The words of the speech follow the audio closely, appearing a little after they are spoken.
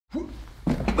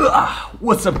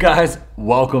What's up guys?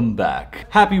 Welcome back.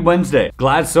 Happy Wednesday.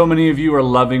 Glad so many of you are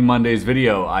loving Monday's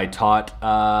video. I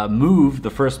taught move, the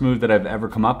first move that I've ever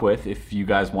come up with. If you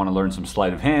guys want to learn some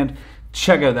sleight of hand,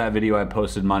 check out that video I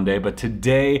posted Monday. But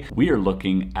today we are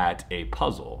looking at a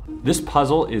puzzle. This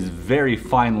puzzle is very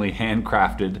finely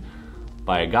handcrafted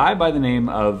by a guy by the name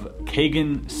of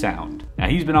Kagen Sound. Now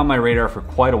he's been on my radar for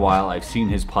quite a while. I've seen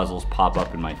his puzzles pop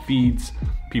up in my feeds.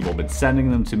 People have been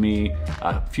sending them to me.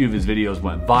 A few of his videos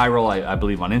went viral, I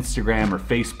believe on Instagram or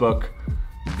Facebook.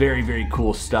 Very, very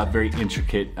cool stuff, very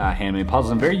intricate handmade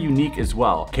puzzles and very unique as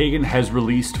well. Kagen has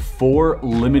released 4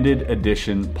 limited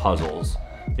edition puzzles.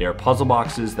 They are puzzle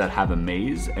boxes that have a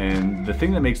maze, and the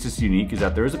thing that makes this unique is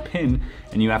that there is a pin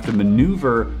and you have to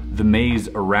maneuver the maze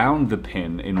around the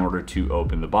pin in order to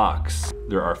open the box.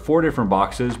 There are 4 different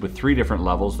boxes with 3 different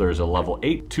levels. There's a level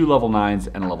 8, 2 level 9s,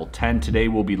 and a level 10. Today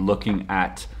we'll be looking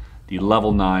at the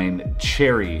level 9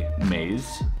 cherry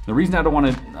maze. The reason I don't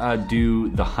want to do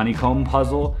the honeycomb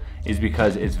puzzle is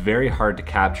because it's very hard to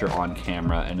capture on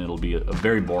camera and it'll be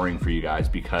very boring for you guys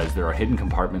because there are hidden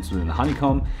compartments within the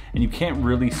honeycomb and you can't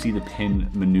really see the pin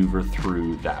maneuver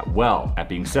through that well. That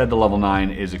being said, the level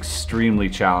 9 is extremely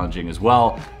challenging as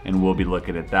well, and we'll be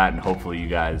looking at that, and hopefully you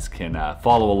guys can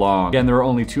follow along. Again, there are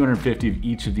only 250 of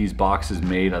each of these boxes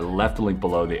made. I left the link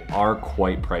below. They are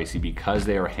quite pricey because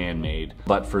they are handmade,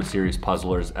 but for serious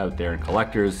puzzlers out there and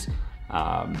collectors,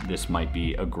 this might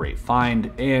be a great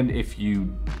find. And if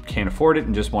you can't afford it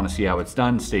and just want to see how it's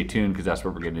done, stay tuned because that's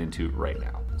what we're getting into right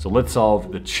now. So let's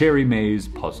solve the cherry maze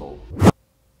puzzle.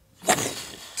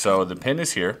 So the pin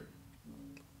is here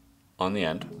on the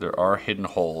end. There are hidden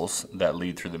holes that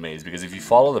lead through the maze because if you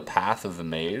follow the path of the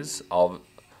maze,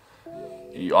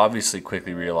 you obviously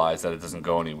quickly realize that it doesn't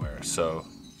go anywhere. So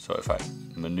if I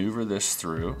maneuver this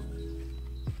through,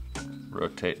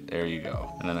 rotate, there you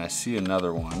go. And then I see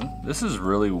another one. This is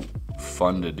really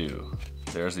fun to do.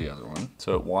 There's the other one.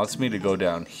 So it wants me to go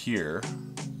down here,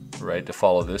 right, to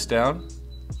follow this down.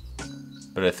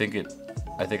 But I think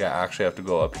I actually have to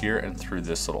go up here and through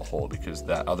this little hole because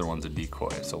that other one's a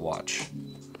decoy. So watch.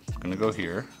 I'm gonna go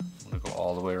here. I'm gonna go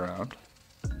all the way around.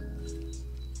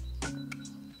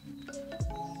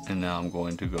 And now I'm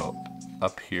going to go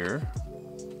up here.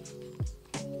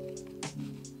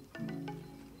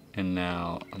 And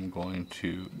now I'm going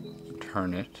to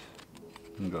turn it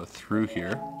and go through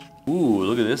here. Ooh,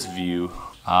 look at this view.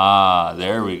 Ah,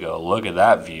 there we go. Look at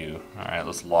that view. All right,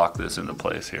 let's lock this into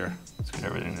place here. Let's get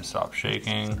everything to stop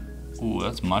shaking. Ooh,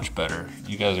 that's much better.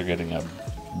 You guys are getting a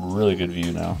really good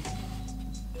view now.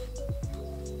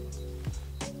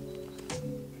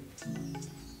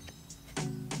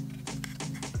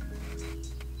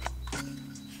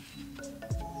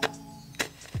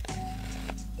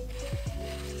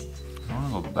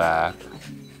 Back.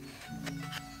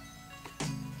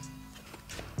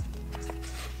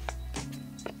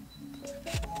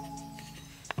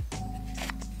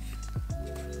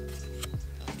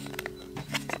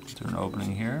 Is there an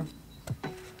opening here?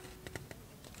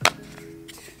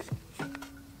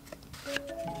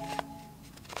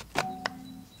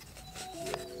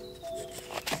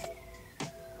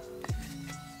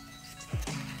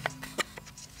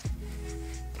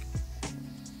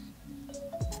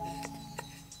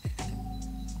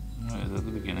 At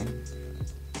the beginning.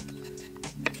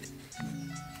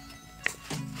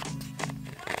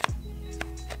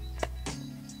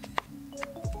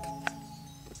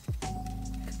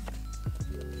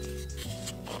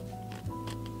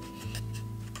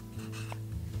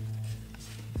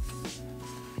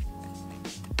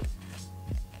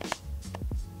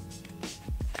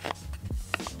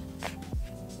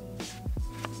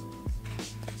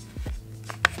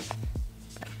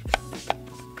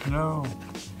 No.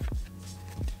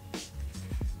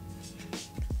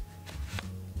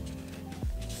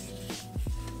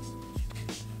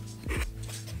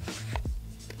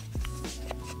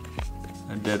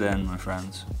 A dead end, my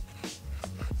friends.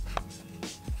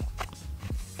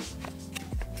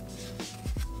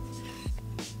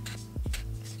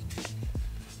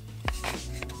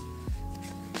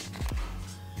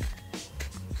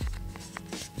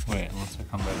 Wait, unless I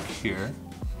come back here.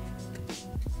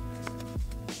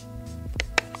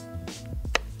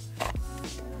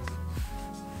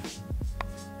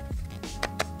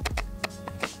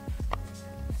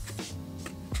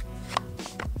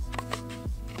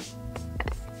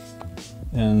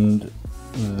 And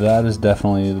that is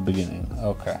definitely the beginning.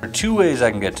 Okay. There are 2 ways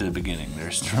I can get to the beginning.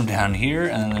 There's from down here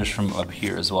and then there's from up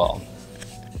here as well.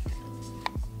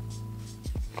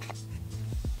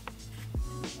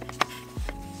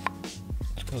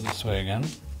 Let's go this way again.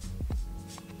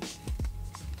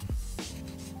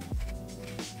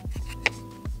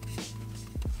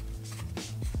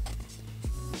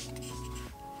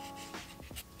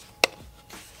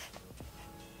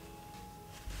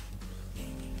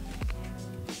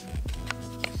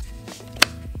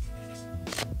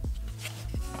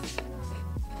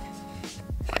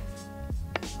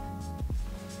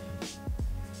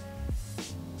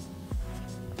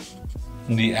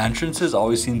 The entrances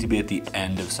always seem to be at the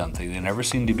end of something. They never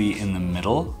seem to be in the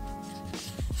middle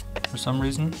for some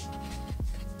reason.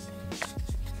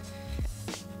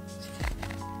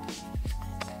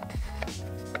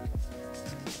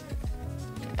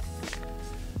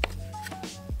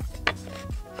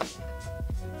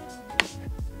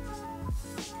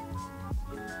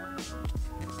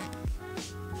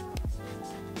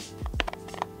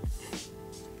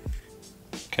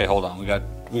 Okay, hold on. We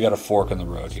got a fork in the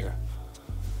road here.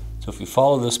 So if we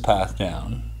follow this path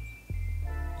down,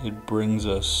 it brings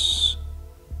us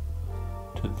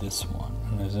to this one.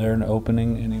 And is there an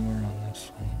opening anywhere on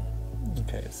this one?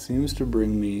 Okay, it seems to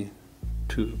bring me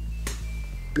to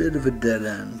a bit of a dead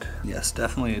end. Yes,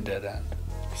 definitely a dead end.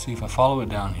 See, if I follow it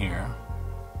down here,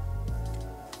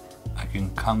 I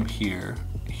can come here,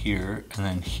 here, and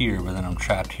then here, but then I'm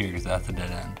trapped here because that's a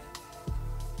dead end.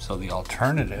 So the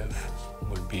alternative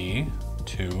would be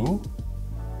to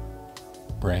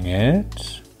bring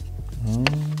it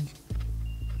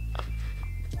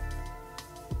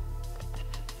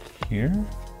here.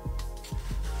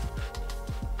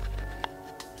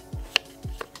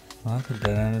 Well, that's a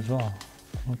dead end as well.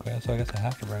 Okay, so I guess I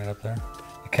have to bring it up there.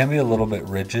 It can be a little bit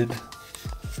rigid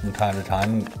from time to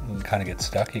time and kind of get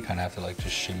stuck. You kind of have to like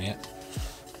just shimmy it.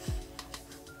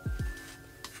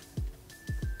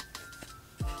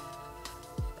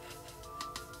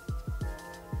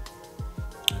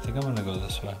 I think I'm gonna go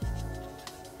this way.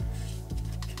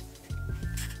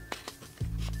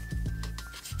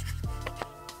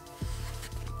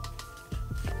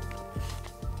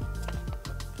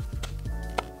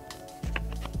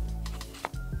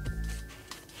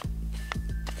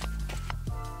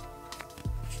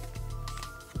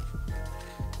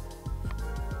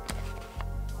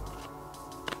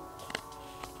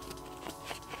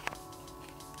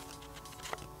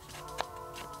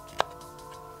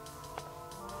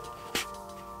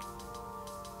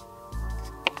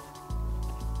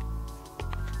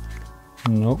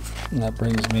 Nope, that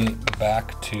brings me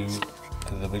back to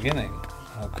the beginning.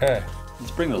 Okay,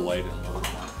 let's bring the light in a little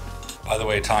bit more. By the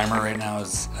way, timer right now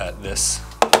is at this,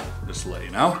 just to let you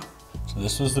know. So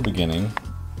this was the beginning,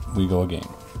 we go again.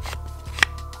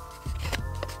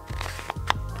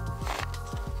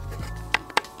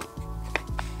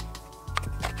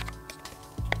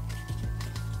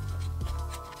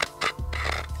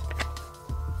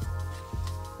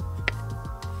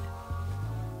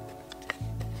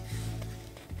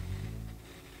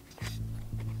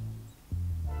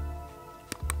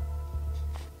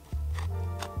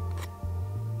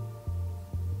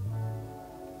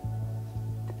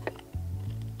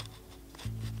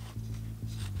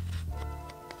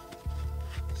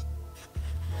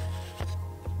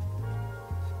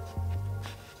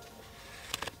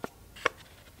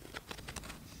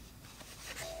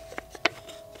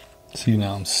 See,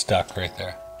 now I'm stuck right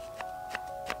there.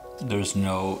 There's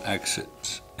no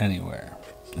exit anywhere.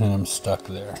 And I'm stuck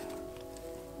there.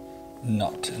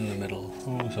 Not in the middle.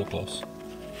 Oh, so close.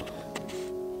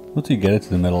 Once you get it to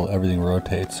the middle, everything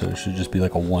rotates, so it should just be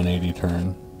like a 180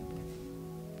 turn.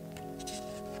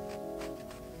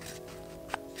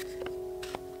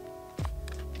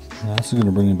 Now this is going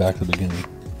to bring me back to the beginning.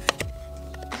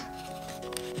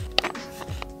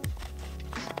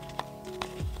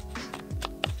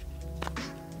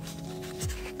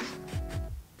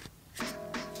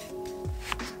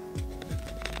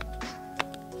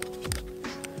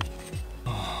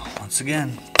 Once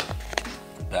again,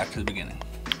 back to the beginning.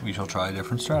 We shall try a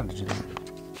different strategy then.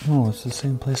 Oh, it's the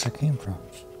same place I came from.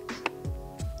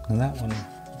 And that one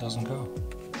doesn't go.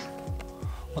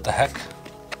 What the heck?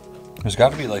 There's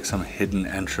got to be like some hidden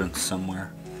entrance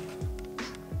somewhere.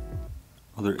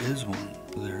 Oh, there is one.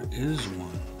 There is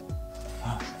one.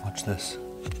 Oh, watch this.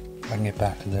 If I can get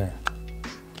back to there.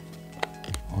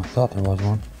 Oh, I thought there was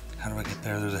one. How do I get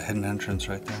there? There's a hidden entrance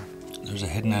right there. There's a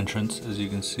hidden entrance, as you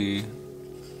can see,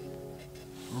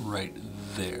 right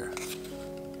there.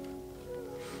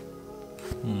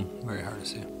 Very hard to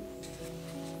see.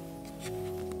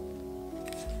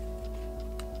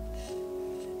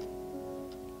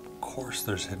 Of course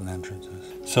there's hidden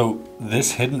entrances. So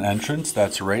this hidden entrance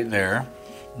that's right there,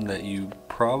 that you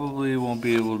probably won't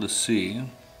be able to see.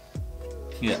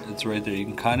 Yeah, it's right there. You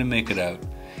can kind of make it out.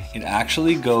 It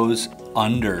actually goes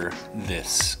under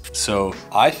this. So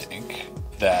I think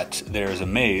that there's a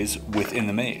maze within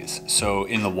the maze. So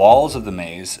in the walls of the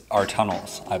maze are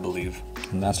tunnels, I believe.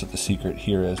 And that's what the secret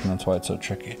here is, and that's why it's so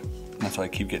tricky. That's why I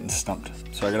keep getting stumped.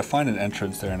 So I gotta find an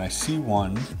entrance there, and I see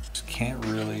one. Just can't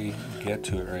really get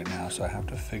to it right now, so I have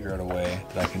to figure out a way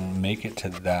that I can make it to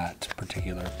that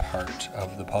particular part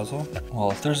of the puzzle.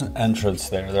 Well, if there's an entrance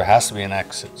there, there has to be an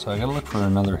exit. So I gotta look for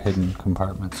another hidden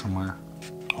compartment somewhere.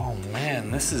 Oh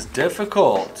man, this is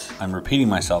difficult. I'm repeating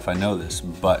myself, I know this,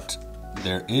 but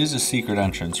there is a secret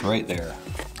entrance right there.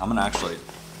 I'm gonna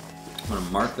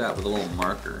mark that with a little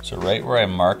marker. So right where I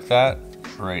mark that,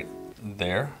 right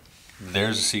there,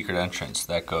 there's a secret entrance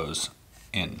that goes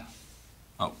in.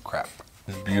 Oh crap.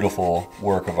 This beautiful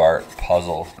work of art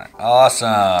puzzle.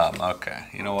 Awesome. Okay,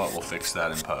 you know what? We'll fix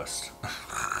that in post.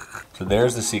 So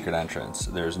there's the secret entrance.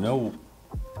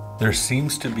 There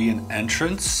seems to be an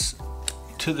entrance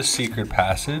to the secret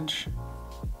passage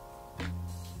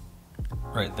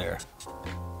right there.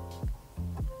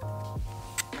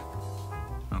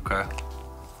 Okay.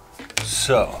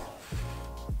 So,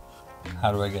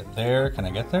 how do I get there? Can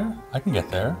I get there? I can get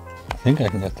there. I think I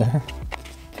can get there.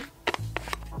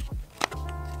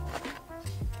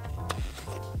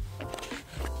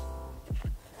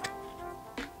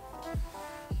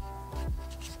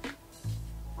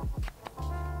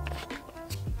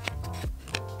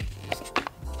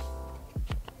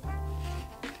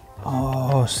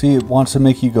 Oh, see, it wants to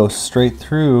make you go straight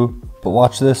through, but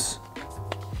watch this.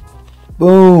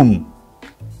 Boom!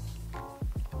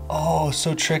 Oh,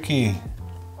 so tricky.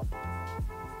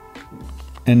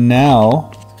 And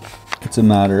now it's a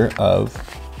matter of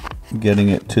getting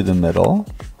it to the middle,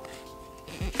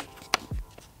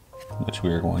 which we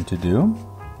are going to do.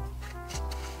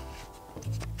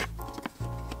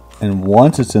 And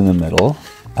once it's in the middle,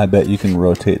 I bet you can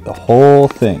rotate the whole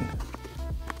thing.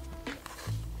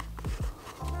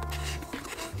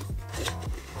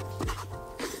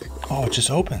 Oh, it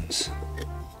just opens.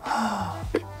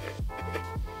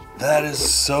 That is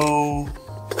so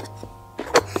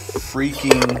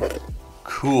freaking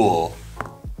cool.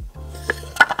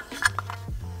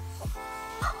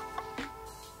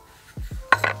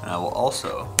 And I will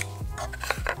also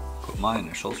put my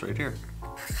initials right here.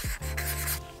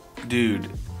 Dude,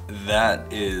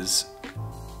 that is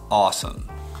awesome.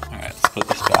 All right, let's put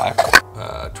this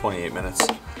back. 28 minutes.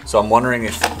 So I'm wondering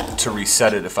if to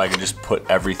reset it, if I could just put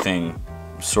everything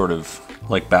sort of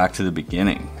like back to the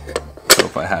beginning. So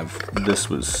if I have, this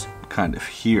was kind of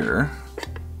here,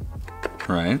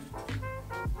 right?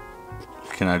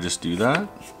 Can I just do that?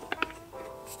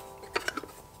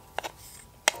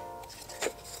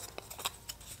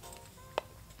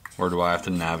 Or do I have to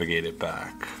navigate it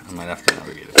back? I might have to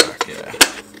navigate it back, yeah.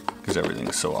 Because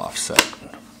everything's so offset.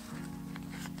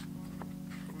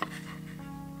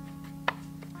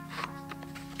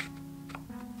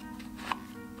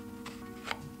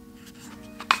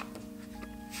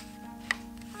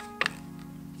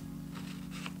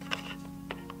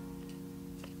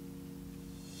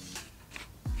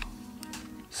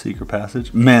 Secret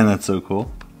passage. Man, that's so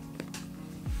cool.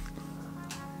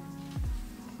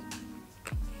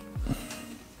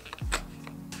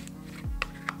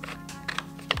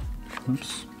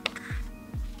 Oops.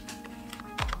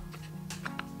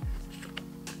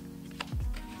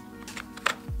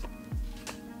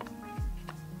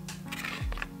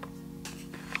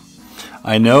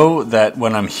 I know that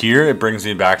when I'm here, it brings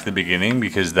me back to the beginning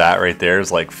because that right there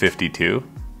is like 52.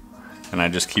 And I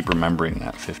just keep remembering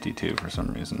that 52 for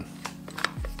some reason.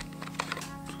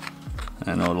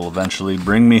 I know it'll eventually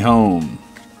bring me home.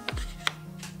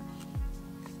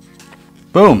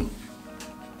 Boom.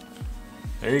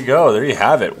 There you go, there you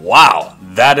have it. Wow,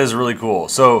 that is really cool.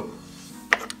 So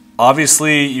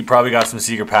obviously you probably got some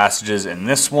secret passages in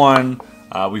this one.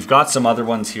 We've got some other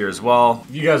ones here as well.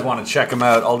 If you guys want to check them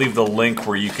out, I'll leave the link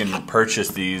where you can purchase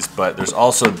these, but there's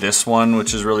also this one,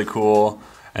 which is really cool.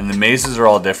 And the mazes are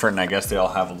all different, and I guess they all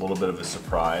have a little bit of a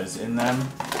surprise in them.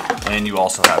 And you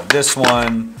also have this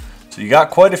one. So you got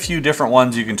quite a few different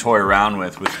ones you can toy around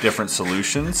with different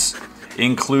solutions,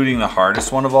 including the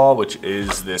hardest one of all, which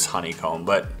is this honeycomb.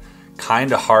 But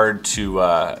kind of hard to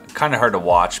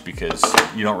watch because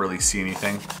you don't really see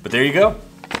anything. But there you go.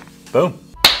 Boom.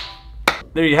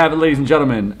 There you have it, ladies and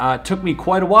gentlemen. It took me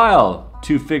quite a while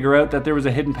to figure out that there was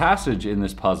a hidden passage in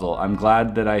this puzzle. I'm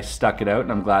glad that I stuck it out,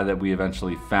 and I'm glad that we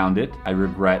eventually found it. I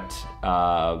regret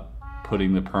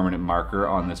putting the permanent marker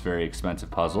on this very expensive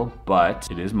puzzle, but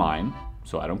it is mine,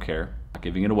 so I don't care. I'm not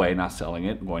giving it away, not selling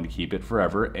it. I'm going to keep it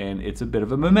forever, and it's a bit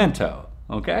of a memento,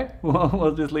 okay? Well,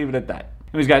 we'll just leave it at that.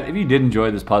 Anyways, guys, if you did enjoy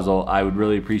this puzzle, I would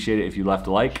really appreciate it if you left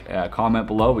a like, comment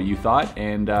below what you thought,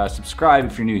 and subscribe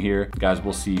if you're new here. Guys,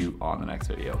 we'll see you on the next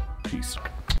video. Peace.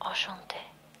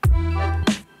 Enchanté.